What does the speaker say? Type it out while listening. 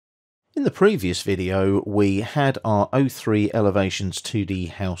In the previous video, we had our O3 Elevations 2D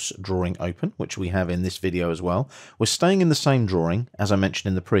house drawing open, which we have in this video as well. We're staying in the same drawing, as I mentioned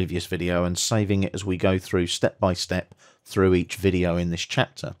in the previous video, and saving it as we go through step by step through each video in this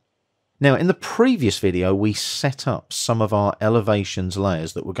chapter. Now, in the previous video, we set up some of our elevations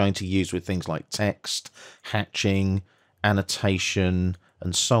layers that we're going to use with things like text, hatching, annotation,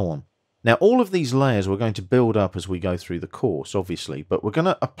 and so on. Now, all of these layers we're going to build up as we go through the course, obviously, but we're going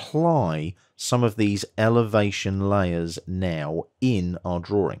to apply some of these elevation layers now in our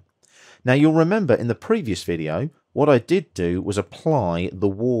drawing. Now, you'll remember in the previous video, what I did do was apply the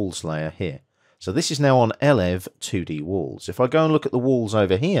walls layer here. So this is now on Elev 2D walls. If I go and look at the walls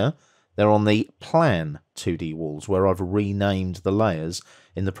over here, they're on the plan 2D walls, where I've renamed the layers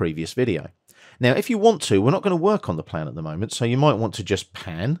in the previous video. Now, if you want to, we're not going to work on the plan at the moment, so you might want to just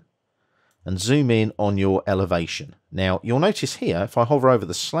pan and zoom in on your elevation. Now, you'll notice here, if I hover over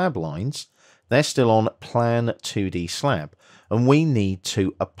the slab lines, they're still on plan 2D slab, and we need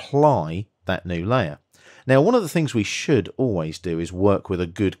to apply that new layer. Now, one of the things we should always do is work with a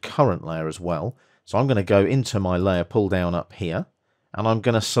good current layer as well. So I'm going to go into my layer pull down up here, and I'm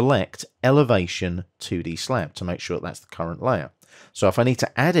going to select elevation 2D slab to make sure that's the current layer. So if I need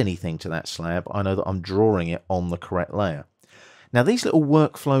to add anything to that slab, I know that I'm drawing it on the correct layer. Now, these little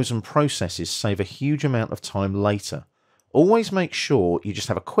workflows and processes save a huge amount of time later. Always make sure you just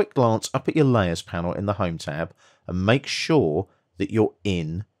have a quick glance up at your Layers panel in the Home tab and make sure that you're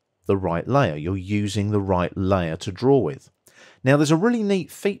in the right layer. You're using the right layer to draw with. Now, there's a really neat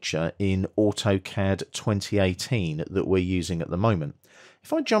feature in AutoCAD 2018 that we're using at the moment.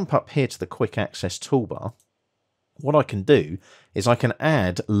 If I jump up here to the Quick Access toolbar, what I can do is I can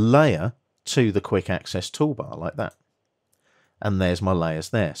add layer to the Quick Access toolbar like that. And there's my layers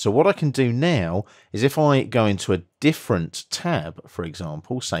there. So what I can do now is if I go into a different tab, for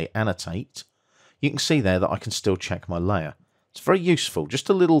example, say annotate, you can see there that I can still check my layer. It's very useful. Just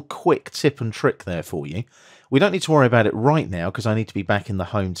a little quick tip and trick there for you. We don't need to worry about it right now because I need to be back in the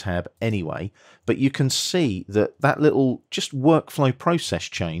Home tab anyway, but you can see that that little just workflow process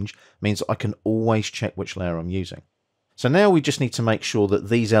change means I can always check which layer I'm using. So now we just need to make sure that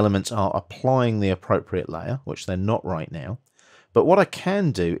these elements are applying the appropriate layer, which they're not right now. But what I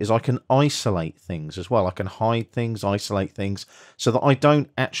can do is I can isolate things as well. I can hide things, isolate things, so that I don't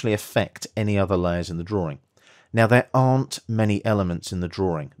actually affect any other layers in the drawing. Now, there aren't many elements in the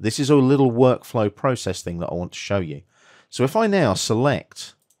drawing. This is a little workflow process thing that I want to show you. So if I now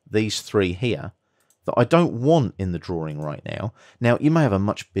select these three here that I don't want in the drawing right now, now you may have a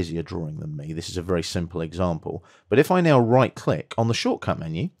much busier drawing than me. This is a very simple example. But if I now right click on the shortcut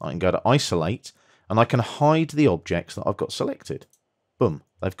menu, I can go to isolate, and I can hide the objects that I've got selected. Boom,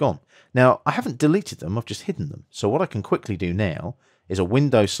 they've gone. Now, I haven't deleted them, I've just hidden them. So what I can quickly do now is a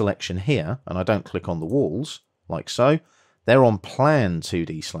window selection here, and I don't click on the walls, like so. They're on plan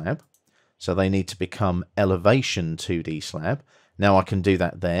 2D slab, so they need to become elevation 2D slab. Now I can do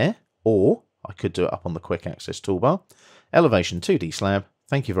that there, or I could do it up on the Quick Access toolbar. Elevation 2D slab,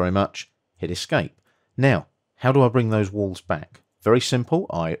 thank you very much, hit escape. Now, how do I bring those walls back? Very simple,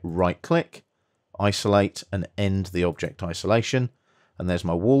 I right click, isolate and end the object isolation, and there's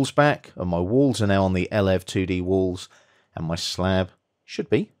my walls back, and my walls are now on the Elev 2D walls, and my slab should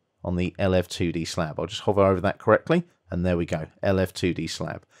be on the Elev 2D slab. I'll just hover over that correctly, and there we go, Elev 2D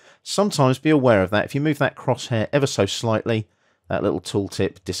slab. Sometimes be aware of that. If you move that crosshair ever so slightly, that little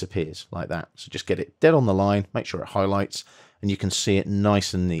tooltip disappears like that. So just get it dead on the line, make sure it highlights, and you can see it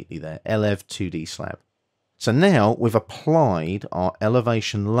nice and neatly there, Elev 2D slab. So now we've applied our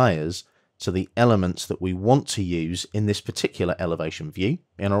elevation layers to the elements that we want to use in this particular elevation view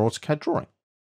in our AutoCAD drawing.